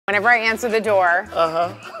Whenever I answer the door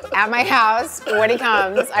at my house, when he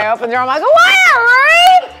comes, I open the door, I'm like, wow,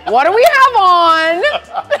 right? What do we have on?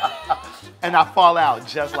 And I fall out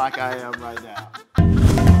just like I am right now.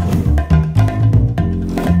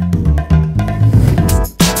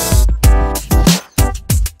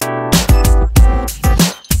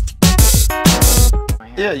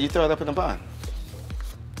 Yeah, you throw it up in a bun.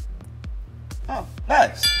 Oh,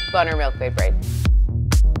 nice. Buttermilk whipped braid.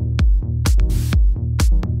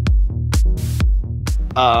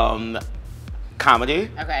 Comedy.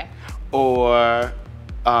 Okay. Or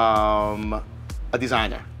a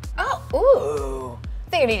designer. Oh, ooh. I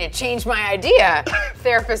think I need to change my idea.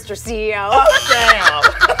 Therapist or CEO. Oh, damn.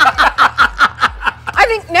 I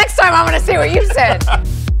think next time I'm gonna say what you said.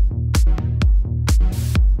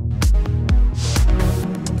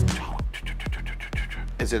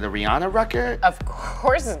 Is it a Rihanna record? Of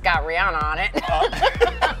course it's got Rihanna on it.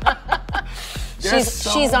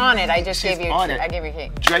 She's on it. I just gave you a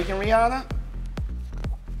cake. Drake and Rihanna?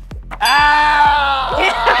 Oh!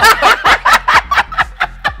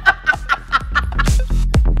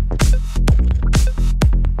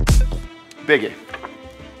 Biggie.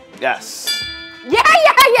 Yes. Yeah.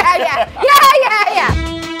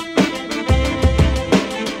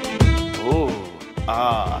 Ooh.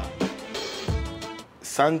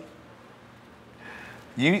 Son,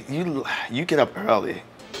 you get up early.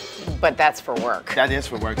 But that's for work. That is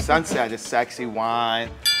for work. Sunset is sexy wine.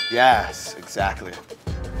 Yes, exactly.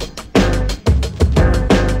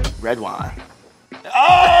 Red wine.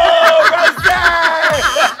 Oh, rosé!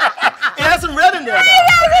 It has some red in there. It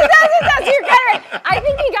does. You're kind of right. I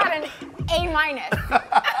think he got an A-.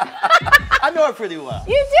 I know it pretty well.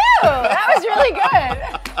 You do. That was really good.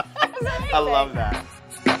 I love that.